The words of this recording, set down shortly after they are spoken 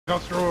Go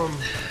through them.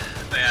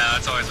 Yeah,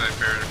 that's always my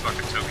favorite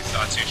fucking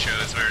tokusatsu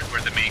shows where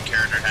the main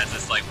character has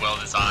this like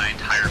well-designed,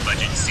 higher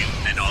budget suit,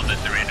 and all the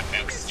random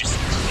mooks just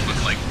look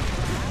like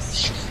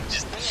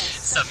just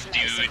some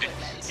dude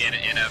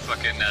in a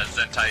fucking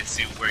Zentai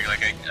suit wearing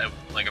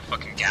like a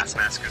fucking gas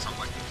mask or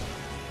something.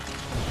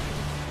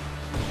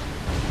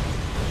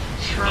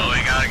 Oh,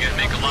 we gotta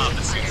make a lot of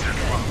the suits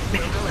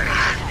there.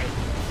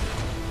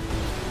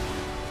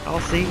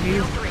 I'll save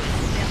you.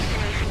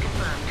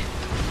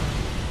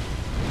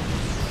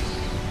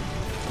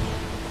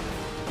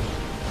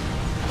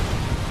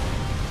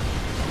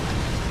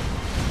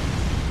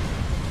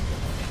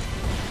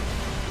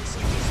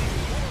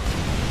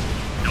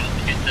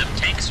 The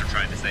tanks are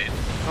trying to save.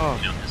 Oh.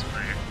 You know, this one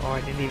right here. Oh,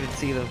 I didn't even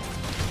see them.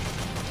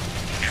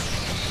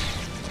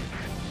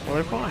 Well,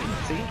 they're fine,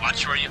 see?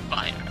 Watch where you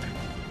fire.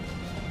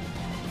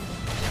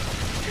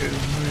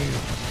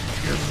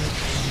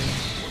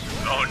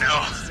 Oh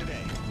no.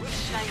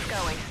 Nice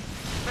going.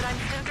 But I'm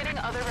still getting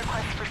other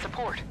requests for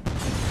support.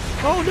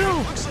 Oh no!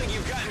 Looks like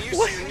you've gotten used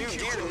What? to your new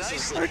gear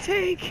nicely. Our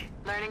tank!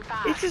 Learning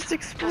fast. It just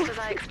exploded. Just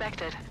as I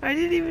expected. I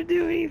didn't even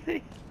do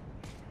anything.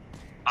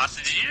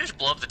 Austin, did you just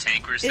blow up the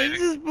tank we were It saving?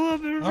 just blew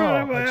up in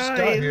front of Oh, my I just got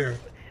eyes. here.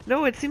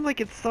 No, it seemed like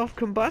it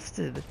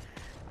self-combusted.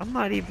 I'm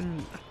not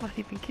even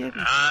kidding. Don't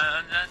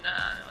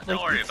Like,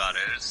 worry it's- about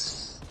it.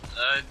 It's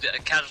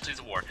casualties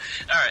of war.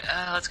 Alright,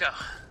 let's go.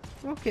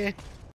 Okay.